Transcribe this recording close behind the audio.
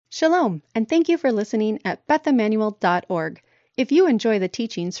Shalom, and thank you for listening at BethEmmanuel.org. If you enjoy the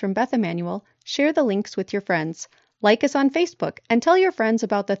teachings from Beth Emmanuel, share the links with your friends. Like us on Facebook and tell your friends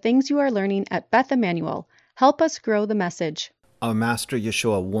about the things you are learning at Beth Emmanuel. Help us grow the message. Our Master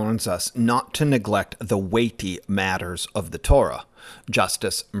Yeshua warns us not to neglect the weighty matters of the Torah: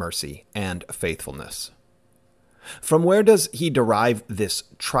 justice, mercy, and faithfulness. From where does he derive this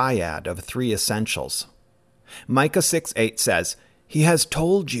triad of three essentials? Micah 6:8 says, "He has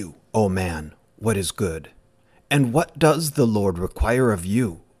told you, O man, what is good. And what does the Lord require of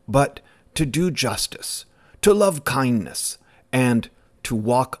you, but to do justice, to love kindness, and to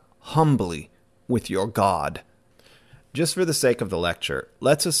walk humbly with your God." Just for the sake of the lecture,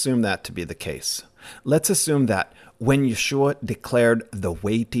 let's assume that to be the case. Let's assume that when Yeshua declared the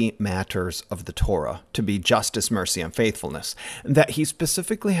weighty matters of the Torah to be justice, mercy, and faithfulness, that he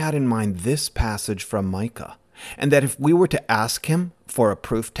specifically had in mind this passage from Micah, and that if we were to ask him for a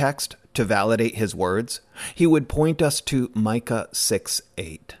proof text to validate his words, he would point us to Micah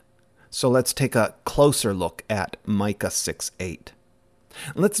 6:8. So let's take a closer look at Micah 6:8.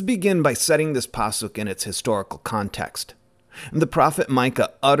 Let's begin by setting this pasuk in its historical context. The prophet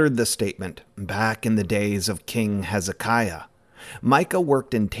Micah uttered the statement back in the days of King Hezekiah. Micah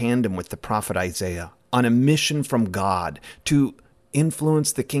worked in tandem with the prophet Isaiah on a mission from God to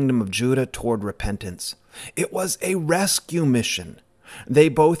influence the kingdom of Judah toward repentance. It was a rescue mission. They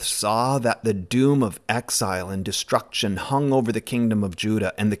both saw that the doom of exile and destruction hung over the kingdom of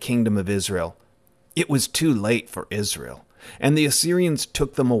Judah and the kingdom of Israel. It was too late for Israel, and the Assyrians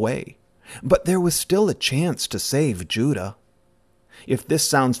took them away. But there was still a chance to save Judah. If this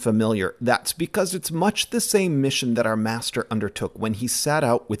sounds familiar, that's because it's much the same mission that our Master undertook when he set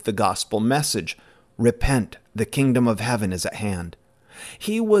out with the gospel message: repent, the kingdom of heaven is at hand.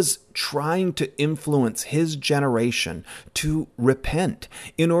 He was trying to influence his generation to repent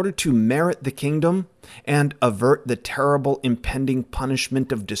in order to merit the kingdom and avert the terrible impending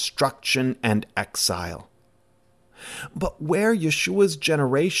punishment of destruction and exile. But where Yeshua's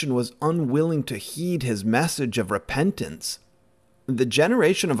generation was unwilling to heed his message of repentance, the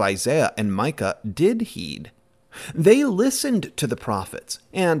generation of Isaiah and Micah did heed. They listened to the prophets,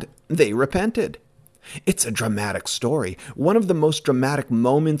 and they repented. It's a dramatic story, one of the most dramatic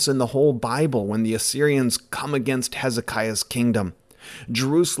moments in the whole Bible when the Assyrians come against Hezekiah's kingdom.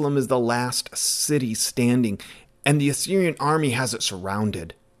 Jerusalem is the last city standing, and the Assyrian army has it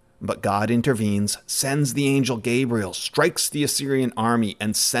surrounded. But God intervenes, sends the angel Gabriel, strikes the Assyrian army,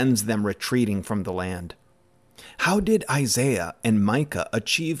 and sends them retreating from the land. How did Isaiah and Micah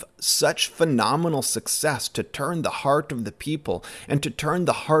achieve such phenomenal success to turn the heart of the people and to turn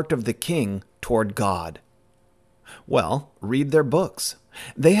the heart of the king toward God? Well, read their books.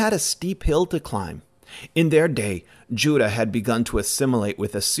 They had a steep hill to climb. In their day, Judah had begun to assimilate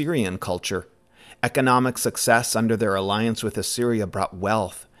with Assyrian culture. Economic success under their alliance with Assyria brought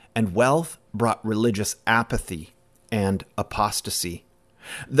wealth, and wealth brought religious apathy and apostasy.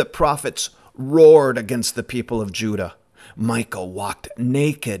 The prophets roared against the people of Judah. Micah walked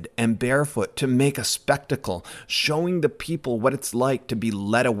naked and barefoot to make a spectacle, showing the people what it's like to be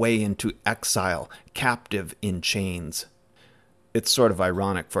led away into exile, captive in chains. It's sort of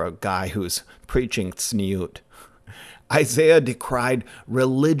ironic for a guy who's preaching tzniut. Isaiah decried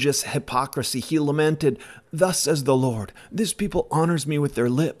religious hypocrisy. He lamented, "Thus says the Lord, this people honors me with their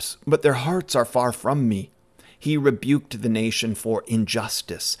lips, but their hearts are far from me." He rebuked the nation for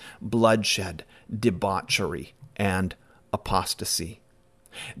injustice, bloodshed, debauchery, and apostasy.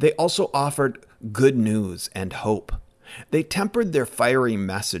 They also offered good news and hope. They tempered their fiery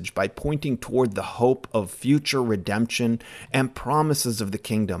message by pointing toward the hope of future redemption and promises of the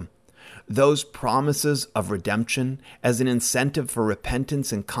kingdom. Those promises of redemption, as an incentive for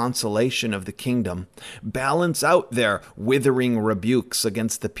repentance and consolation of the kingdom, balance out their withering rebukes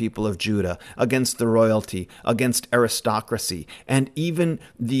against the people of Judah, against the royalty, against aristocracy, and even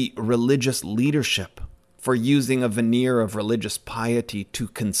the religious leadership for using a veneer of religious piety to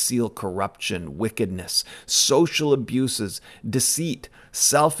conceal corruption, wickedness, social abuses, deceit,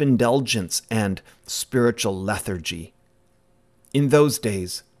 self-indulgence, and spiritual lethargy. In those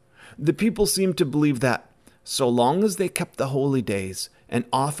days, the people seemed to believe that so long as they kept the holy days and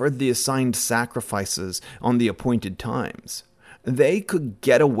offered the assigned sacrifices on the appointed times, they could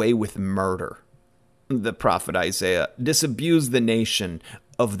get away with murder. The prophet Isaiah disabused the nation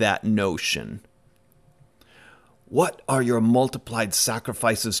of that notion. "What are your multiplied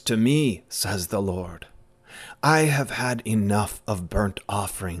sacrifices to me, says the Lord? I have had enough of burnt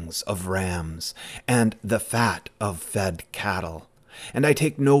offerings of rams and the fat of fed cattle, and I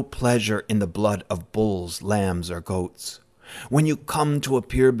take no pleasure in the blood of bulls, lambs, or goats. When you come to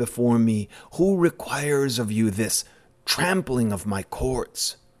appear before me, who requires of you this trampling of my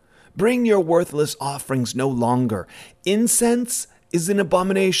courts? Bring your worthless offerings no longer. Incense is an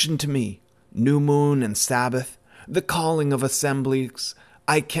abomination to me. New moon and Sabbath, the calling of assemblies.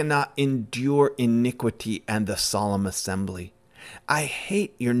 I cannot endure iniquity and the solemn assembly. I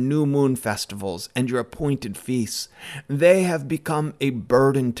hate your new moon festivals and your appointed feasts. They have become a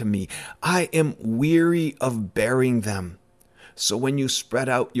burden to me. I am weary of bearing them. So when you spread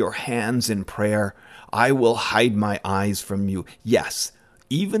out your hands in prayer, I will hide my eyes from you. Yes,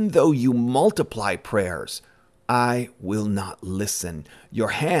 even though you multiply prayers, I will not listen. Your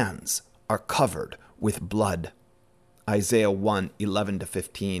hands are covered with blood. Isaiah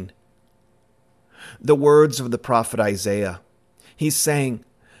 1:11-15. The words of the prophet Isaiah. He's saying,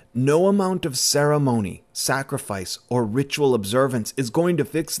 no amount of ceremony, sacrifice, or ritual observance is going to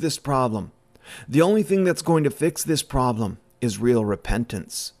fix this problem. The only thing that's going to fix this problem is real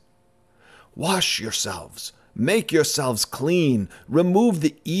repentance. Wash yourselves, make yourselves clean, remove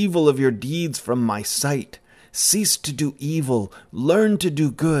the evil of your deeds from my sight. Cease to do evil, learn to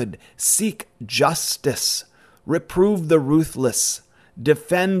do good, seek justice, reprove the ruthless,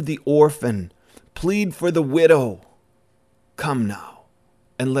 defend the orphan, plead for the widow. Come now,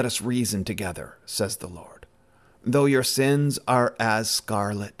 and let us reason together, says the Lord. Though your sins are as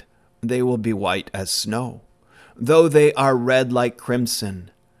scarlet, they will be white as snow. Though they are red like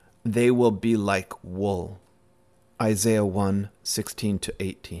crimson, they will be like wool. Isaiah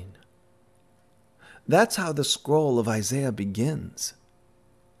 1:16-18. That's how the scroll of Isaiah begins.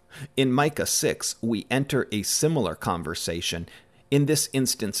 In Micah 6, we enter a similar conversation. In this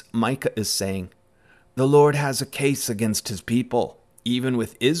instance, Micah is saying, the Lord has a case against his people. Even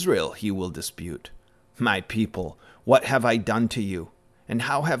with Israel he will dispute. My people, what have I done to you? And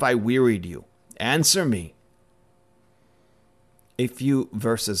how have I wearied you? Answer me. A few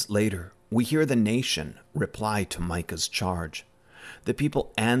verses later, we hear the nation reply to Micah's charge. The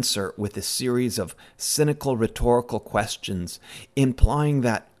people answer with a series of cynical rhetorical questions, implying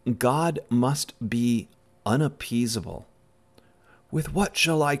that God must be unappeasable. With what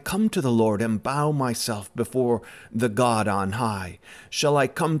shall I come to the Lord and bow myself before the God on high? Shall I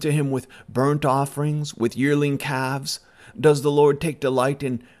come to him with burnt offerings, with yearling calves? Does the Lord take delight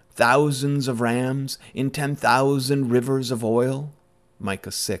in thousands of rams, in 10,000 rivers of oil?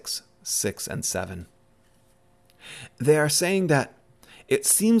 Micah 6:6-7. They are saying that it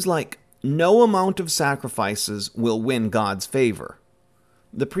seems like no amount of sacrifices will win God's favor.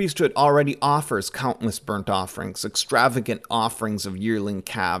 The priesthood already offers countless burnt offerings, extravagant offerings of yearling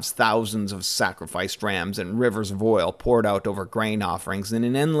calves, thousands of sacrificed rams, and rivers of oil poured out over grain offerings, and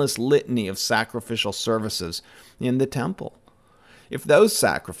an endless litany of sacrificial services in the temple. If those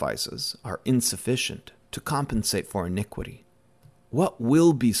sacrifices are insufficient to compensate for iniquity, what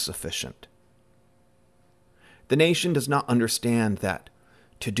will be sufficient? The nation does not understand that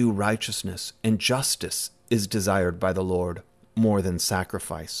to do righteousness and justice is desired by the Lord more than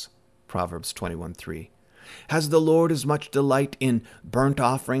sacrifice. Proverbs 21:3. Has the Lord as much delight in burnt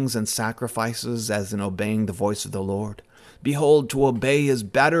offerings and sacrifices as in obeying the voice of the Lord? Behold, to obey is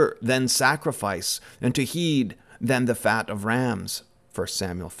better than sacrifice, and to heed than the fat of rams. 1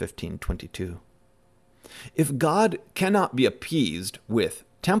 Samuel 15:22. If God cannot be appeased with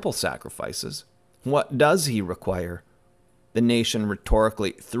temple sacrifices, what does he require? The nation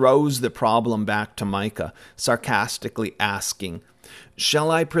rhetorically throws the problem back to Micah, sarcastically asking, shall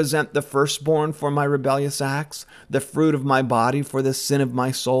I present the firstborn for my rebellious acts, the fruit of my body for the sin of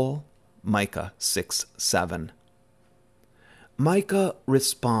my soul? Micah 6:7. Micah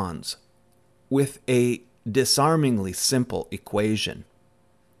responds with a disarmingly simple equation.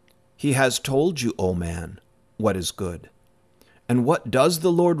 He has told you, O man, what is good. And what does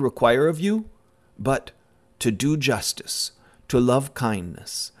the Lord require of you? But to do justice, to love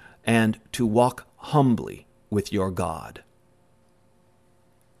kindness, and to walk humbly with your God.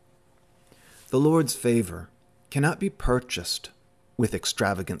 The Lord's favor cannot be purchased with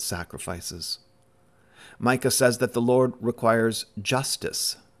extravagant sacrifices. Micah says that the Lord requires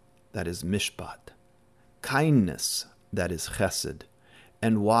justice, that is mishpat, kindness, that is chesed,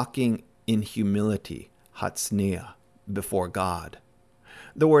 and walking in humility, hatzniah, before God.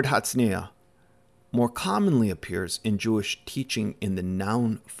 The word hatzniah more commonly appears in Jewish teaching in the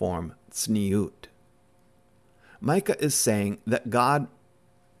noun form tzniut. Micah is saying that God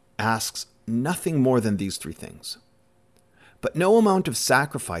asks nothing more than these three things. But no amount of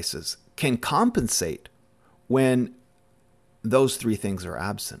sacrifices can compensate when those three things are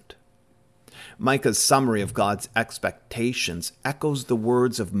absent. Micah's summary of God's expectations echoes the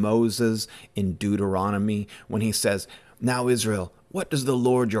words of Moses in Deuteronomy when he says, Now, Israel, what does the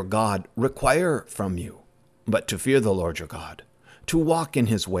Lord your God require from you? But to fear the Lord your God, to walk in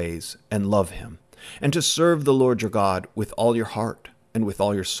his ways and love him, and to serve the Lord your God with all your heart and with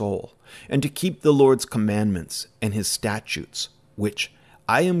all your soul, and to keep the Lord's commandments and his statutes, which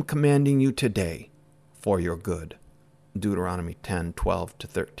I am commanding you today for your good. Deuteronomy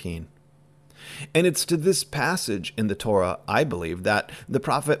 10:12-13. And it's to this passage in the Torah, I believe, that the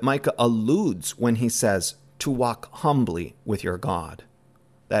prophet Micah alludes when he says to walk humbly with your God.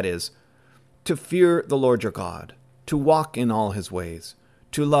 That is, to fear the Lord your God, to walk in all his ways,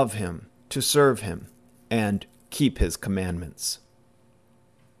 to love him, to serve him, and keep his commandments.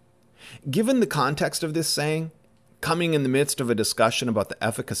 Given the context of this saying, coming in the midst of a discussion about the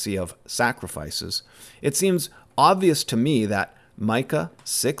efficacy of sacrifices, it seems obvious to me that Micah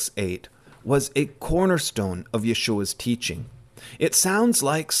 6:8 was a cornerstone of Yeshua's teaching. It sounds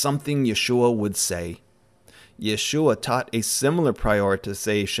like something Yeshua would say. Yeshua taught a similar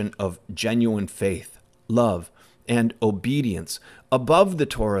prioritization of genuine faith, love, and obedience above the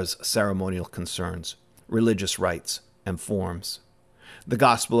Torah's ceremonial concerns, religious rites, and forms. The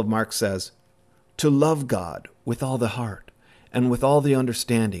Gospel of Mark says, "To love God with all the heart, and with all the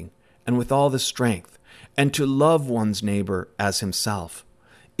understanding, and with all the strength, and to love one's neighbor as himself,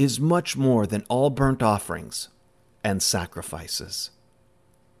 is much more than all burnt offerings and sacrifices."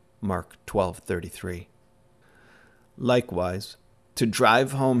 Mark 12:33. Likewise, to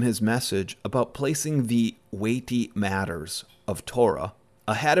drive home his message about placing the weighty matters of Torah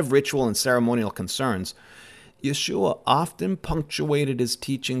ahead of ritual and ceremonial concerns, Yeshua often punctuated his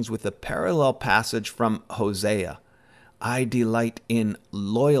teachings with a parallel passage from Hosea. I delight in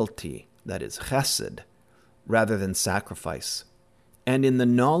loyalty, that is chesed, rather than sacrifice, and in the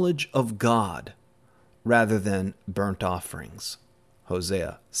knowledge of God rather than burnt offerings.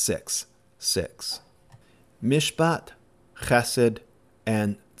 Hosea 6:6. Mishpat, chesed,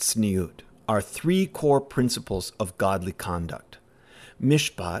 and tzniut are three core principles of godly conduct.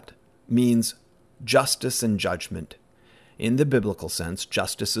 Mishpat means justice and judgment. In the biblical sense,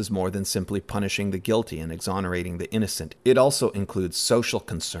 justice is more than simply punishing the guilty and exonerating the innocent. It also includes social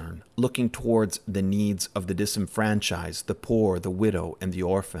concern, looking towards the needs of the disenfranchised, the poor, the widow, and the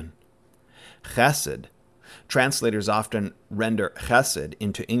orphan. Chesed. Translators often render chesed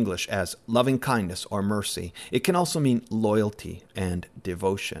into English as loving kindness or mercy. It can also mean loyalty and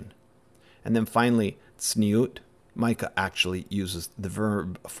devotion. And then finally, tzniut. Micah actually uses the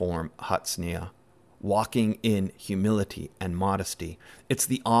verb form hatzniah, walking in humility and modesty. It's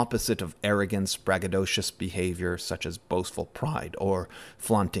the opposite of arrogance, braggadocious behavior such as boastful pride or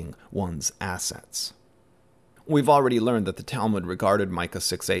flaunting one's assets. We've already learned that the Talmud regarded Micah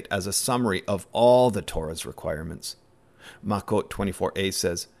 6:8 as a summary of all the Torah's requirements. Makot 24a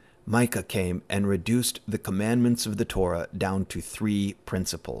says, Micah came and reduced the commandments of the Torah down to 3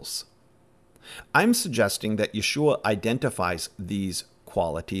 principles. I'm suggesting that Yeshua identifies these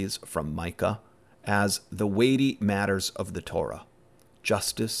qualities from Micah as the weighty matters of the Torah: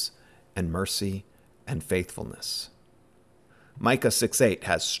 justice and mercy and faithfulness. Micah 6:8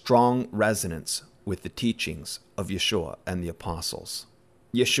 has strong resonance with the teachings of Yeshua and the apostles.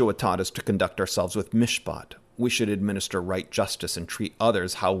 Yeshua taught us to conduct ourselves with mishpat. We should administer right justice and treat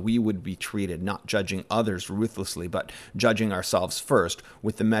others how we would be treated, not judging others ruthlessly, but judging ourselves first.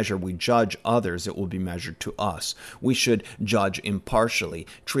 With the measure we judge others, it will be measured to us. We should judge impartially,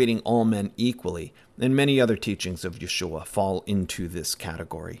 treating all men equally, and many other teachings of Yeshua fall into this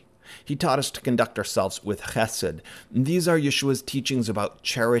category. He taught us to conduct ourselves with chesed. These are Yeshua's teachings about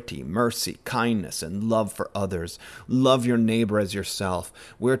charity, mercy, kindness, and love for others. Love your neighbor as yourself.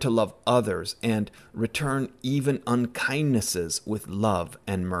 We're to love others and return even unkindnesses with love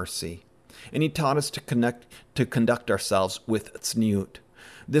and mercy. And he taught us to conduct ourselves with tzniut.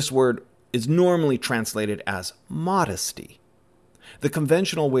 This word is normally translated as modesty. The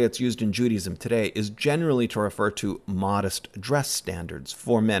conventional way it's used in Judaism today is generally to refer to modest dress standards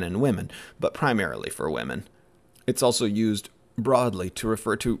for men and women, but primarily for women. It's also used broadly to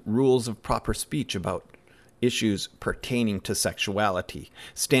refer to rules of proper speech about issues pertaining to sexuality,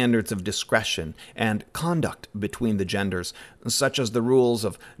 standards of discretion, and conduct between the genders, such as the rules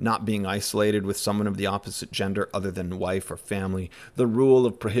of not being isolated with someone of the opposite gender other than wife or family, the rule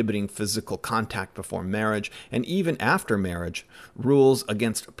of prohibiting physical contact before marriage, and even after marriage, rules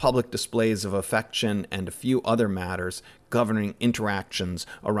against public displays of affection, and a few other matters governing interactions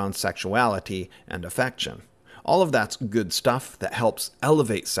around sexuality and affection. All of that's good stuff that helps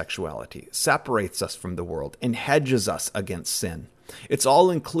elevate sexuality, separates us from the world, and hedges us against sin. It's all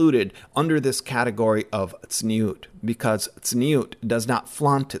included under this category of tzniut, because tzniut does not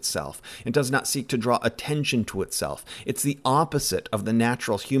flaunt itself. It does not seek to draw attention to itself. It's the opposite of the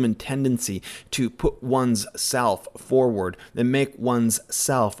natural human tendency to put one's self forward and make one's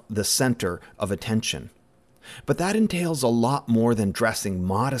self the center of attention. But that entails a lot more than dressing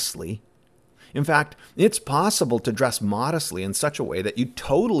modestly. In fact, it's possible to dress modestly in such a way that you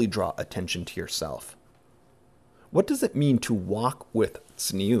totally draw attention to yourself. What does it mean to walk with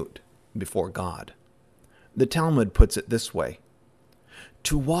tzniut before God? The Talmud puts it this way: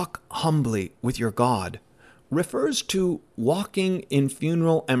 to walk humbly with your God refers to walking in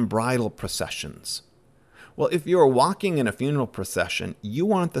funeral and bridal processions. Well, if you are walking in a funeral procession,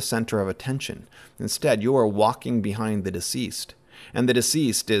 you aren't the center of attention. Instead, you are walking behind the deceased, and the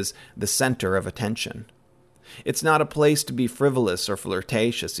deceased is the center of attention. It's not a place to be frivolous or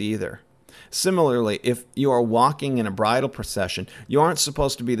flirtatious either. Similarly, if you are walking in a bridal procession, you aren't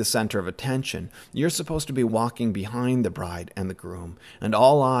supposed to be the center of attention. You're supposed to be walking behind the bride and the groom, and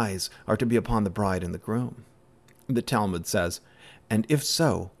all eyes are to be upon the bride and the groom. The Talmud says, "And if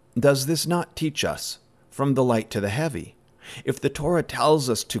so, does this not teach us from the light to the heavy? If the Torah tells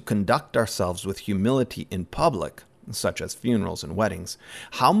us to conduct ourselves with humility in public, such as funerals and weddings,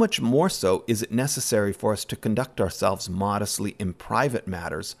 how much more so is it necessary for us to conduct ourselves modestly in private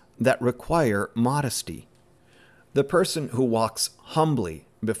matters that require modesty?" The person who walks humbly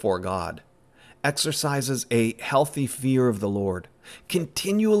before God exercises a healthy fear of the Lord,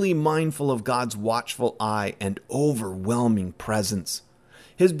 continually mindful of God's watchful eye and overwhelming presence.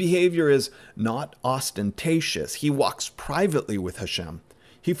 His behavior is not ostentatious. He walks privately with Hashem.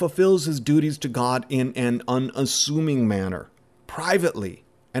 He fulfills his duties to God in an unassuming manner, privately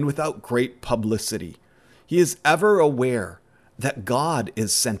and without great publicity. He is ever aware that God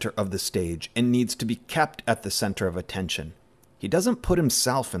is center of the stage and needs to be kept at the center of attention. He doesn't put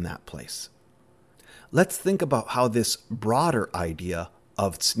himself in that place. Let's think about how this broader idea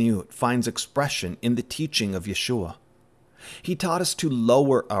of tzniut finds expression in the teaching of Yeshua. He taught us to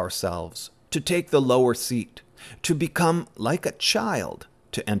lower ourselves, to take the lower seat, to become like a child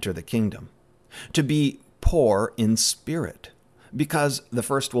to enter the kingdom, to be poor in spirit, because the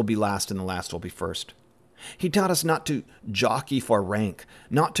first will be last and the last will be first. He taught us not to jockey for rank,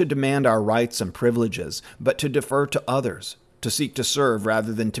 not to demand our rights and privileges, but to defer to others, to seek to serve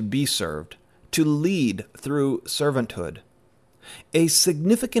rather than to be served, to lead through servanthood. A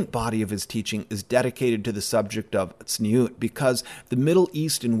significant body of his teaching is dedicated to the subject of tzniut because the Middle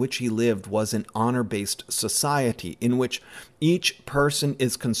East in which he lived was an honor-based society in which each person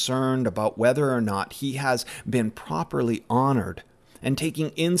is concerned about whether or not he has been properly honored, and taking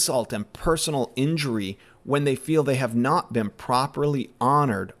insult and personal injury when they feel they have not been properly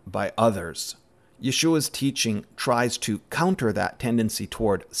honored by others. Yeshua's teaching tries to counter that tendency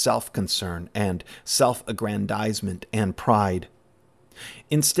toward self-concern and self-aggrandizement and pride.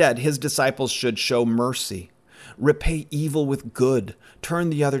 Instead, his disciples should show mercy, repay evil with good, turn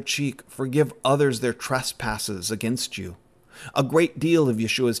the other cheek, forgive others their trespasses against you. A great deal of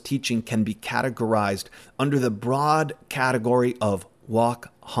Yeshua's teaching can be categorized under the broad category of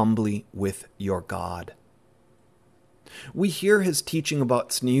walk humbly with your God. We hear his teaching about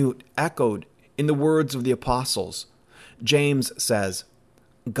tzniut echoed in the words of the apostles. James says,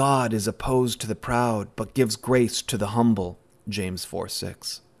 "God is opposed to the proud, but gives grace to the humble." James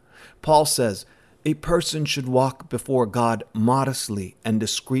 4:6. Paul says, "A person should walk before God modestly and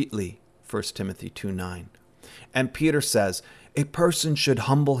discreetly." 1 Timothy 2:9. And Peter says, "A person should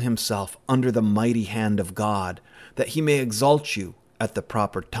humble himself under the mighty hand of God, that he may exalt you at the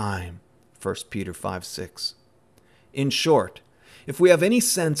proper time." 1 Peter 5:6. In short, if we have any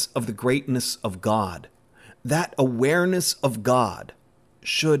sense of the greatness of God, that awareness of God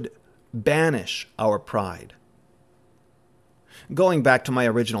should banish our pride. Going back to my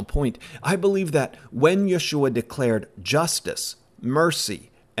original point, I believe that when Yeshua declared justice,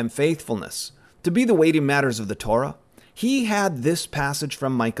 mercy, and faithfulness to be the weighty matters of the Torah, he had this passage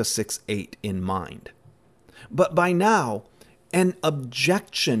from Micah 6:8 in mind. But by now, an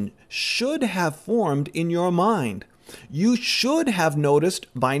objection should have formed in your mind. You should have noticed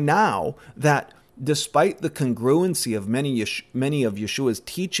by now that despite the congruency of many of Yeshua's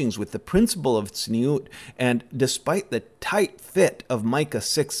teachings with the principle of tzniut, and despite the tight fit of Micah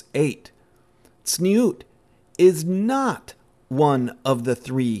 6:8, tzniut is not one of the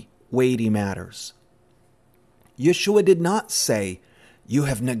three weighty matters. Yeshua did not say, "You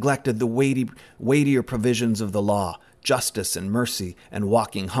have neglected the weightier provisions of the law, justice and mercy, and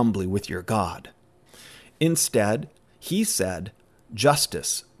walking humbly with your God." Instead, he said,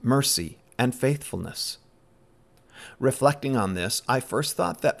 justice, mercy, and faithfulness. Reflecting on this, I first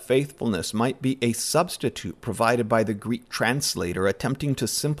thought that faithfulness might be a substitute provided by the Greek translator attempting to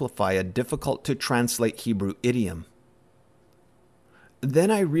simplify a difficult-to-translate Hebrew idiom.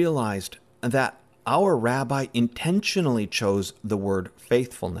 Then I realized that our rabbi intentionally chose the word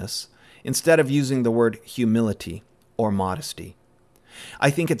faithfulness instead of using the word humility or modesty. I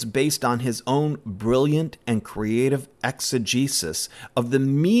think it's based on his own brilliant and creative exegesis of the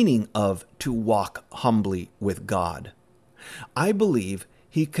meaning of to walk humbly with God. I believe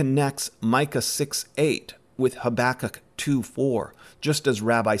he connects Micah 6:8 with Habakkuk 2:4, just as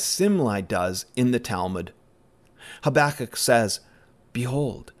Rabbi Simlai does in the Talmud. Habakkuk says,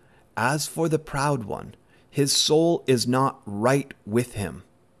 "Behold, as for the proud one, his soul is not right with him,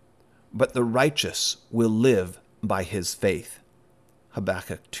 but the righteous will live by his faith."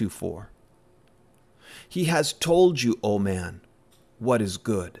 Habakkuk 2:4. He has told you, O man, what is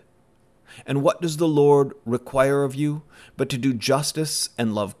good. And what does the Lord require of you, but to do justice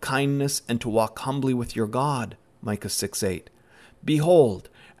and love kindness and to walk humbly with your God? Micah 6:8. Behold,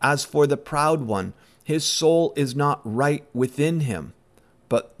 as for the proud one, his soul is not right within him,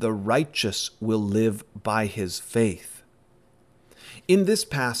 but the righteous will live by his faith. In this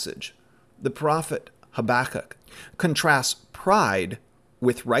passage, the prophet Habakkuk contrasts pride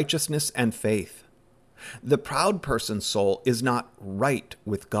with righteousness and faith. The proud person's soul is not right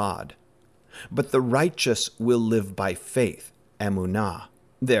with God, but the righteous will live by faith, emunah.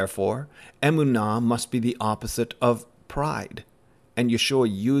 Therefore, emunah must be the opposite of pride, and Yeshua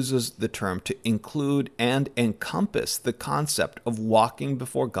uses the term to include and encompass the concept of walking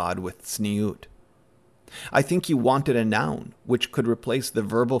before God with tzniut. I think he wanted a noun which could replace the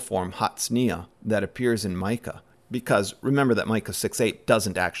verbal form hatzniah that appears in Micah, because remember that Micah 6:8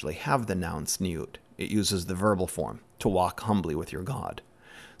 doesn't actually have the noun tzniut. It uses the verbal form, to walk humbly with your God.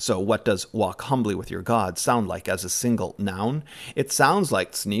 So what does walk humbly with your God sound like as a single noun? It sounds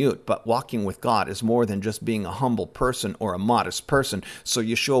like tzniut, but walking with God is more than just being a humble person or a modest person. So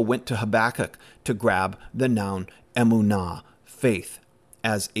Yeshua went to Habakkuk to grab the noun emunah, faith,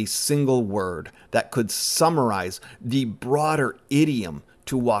 as a single word that could summarize the broader idiom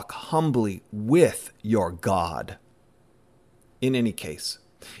to walk humbly with your God. In any case,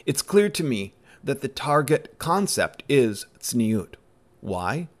 it's clear to me that the target concept is tzniut.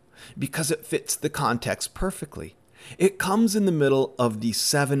 Why? Because it fits the context perfectly. It comes in the middle of the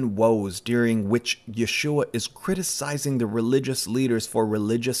 7 woes during which Yeshua is criticizing the religious leaders for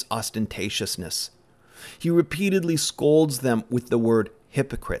religious ostentatiousness. He repeatedly scolds them with the word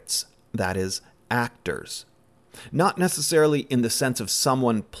hypocrites, that is, actors. Not necessarily in the sense of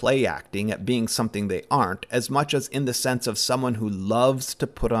someone play acting at being something they aren't, as much as in the sense of someone who loves to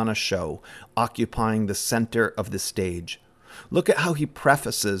put on a show, occupying the center of the stage. Look at how he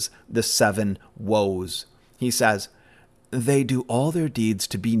prefaces the 7 woes. He says, "They do all their deeds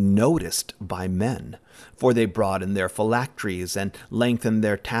to be noticed by men, for they broaden their phylacteries and lengthen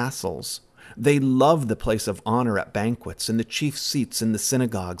their tassels. They love the place of honor at banquets and the chief seats in the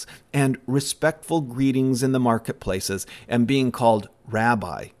synagogues and respectful greetings in the marketplaces and being called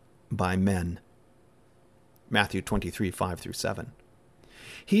rabbi by men." Matthew 23:5-7.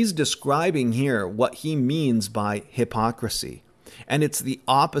 He's describing here what he means by hypocrisy, and it's the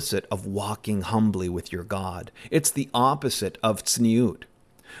opposite of walking humbly with your God. It's the opposite of tzniut.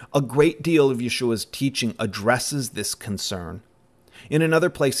 A great deal of Yeshua's teaching addresses this concern. In another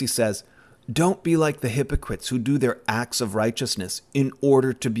place he says, "Don't be like the hypocrites who do their acts of righteousness in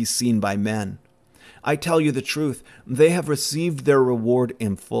order to be seen by men. I tell you the truth, they have received their reward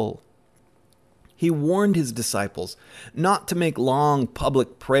in full." He warned his disciples not to make long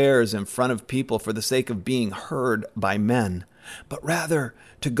public prayers in front of people for the sake of being heard by men, but rather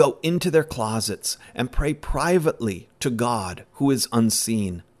to go into their closets and pray privately to God who is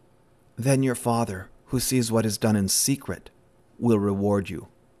unseen. Then your Father, who sees what is done in secret, will reward you.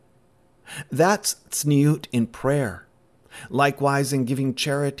 That's tzniut in prayer. Likewise, in giving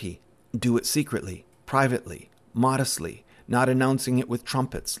charity, do it secretly, privately, modestly, not announcing it with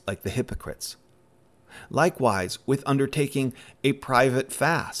trumpets like the hypocrites. Likewise, with undertaking a private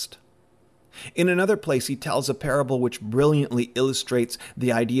fast. In another place, he tells a parable which brilliantly illustrates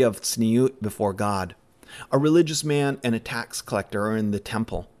the idea of tzniut before God. A religious man and a tax collector are in the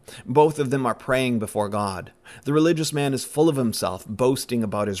temple. Both of them are praying before God. The religious man is full of himself, boasting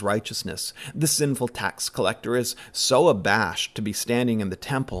about his righteousness. The sinful tax collector is so abashed to be standing in the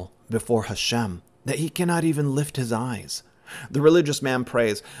temple before Hashem that he cannot even lift his eyes. The religious man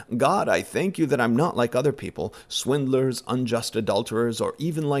prays, "God, I thank you that I'm not like other people, swindlers, unjust adulterers, or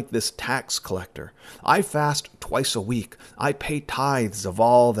even like this tax collector. I fast twice a week. I pay tithes of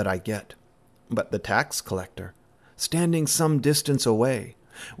all that I get." But the tax collector standing some distance away,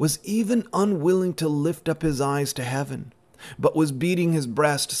 was even unwilling to lift up his eyes to heaven, but was beating his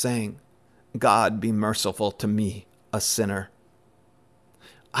breast, saying, God be merciful to me, a sinner.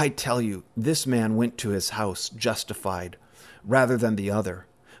 I tell you, this man went to his house justified rather than the other.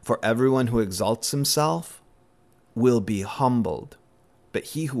 For everyone who exalts himself will be humbled, but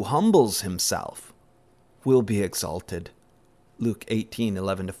he who humbles himself will be exalted. Luke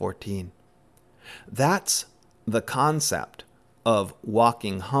 18:11-14. That's the concept of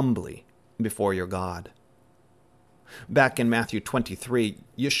walking humbly before your God. Back in Matthew 23,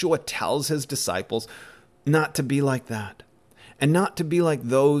 Yeshua tells his disciples not to be like that, and not to be like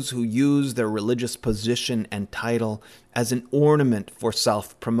those who use their religious position and title as an ornament for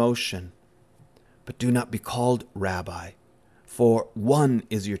self-promotion. But do not be called rabbi, for one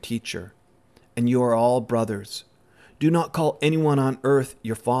is your teacher, and you are all brothers. Do not call anyone on earth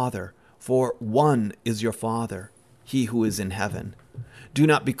your father, for one is your Father, he who is in heaven. Do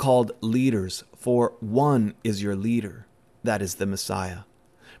not be called leaders, for one is your leader, that is the Messiah.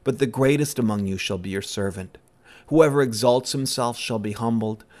 But the greatest among you shall be your servant. Whoever exalts himself shall be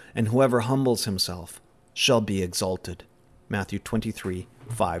humbled, and whoever humbles himself shall be exalted. Matthew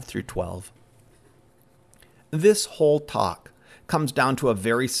 23:5-12. This whole talk comes down to a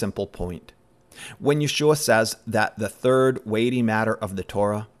very simple point. When Yeshua says that the third weighty matter of the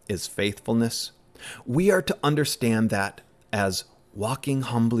Torah is faithfulness, we are to understand that as walking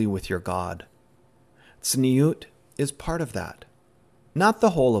humbly with your God. Tzniut is part of that. Not the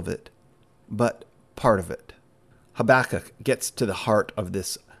whole of it, but part of it. Habakkuk gets to the heart of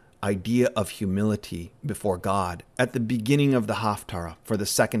this idea of humility before God at the beginning of the Haftarah for the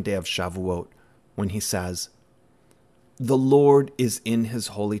second day of Shavuot, when he says, "The Lord is in his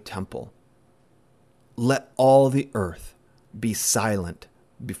holy temple. Let all the earth be silent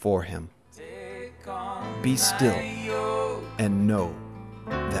before him. Be still and know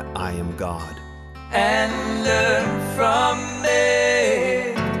that I am God." And learn from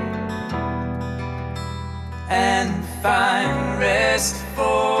me and find rest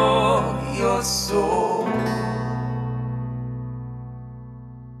for your soul.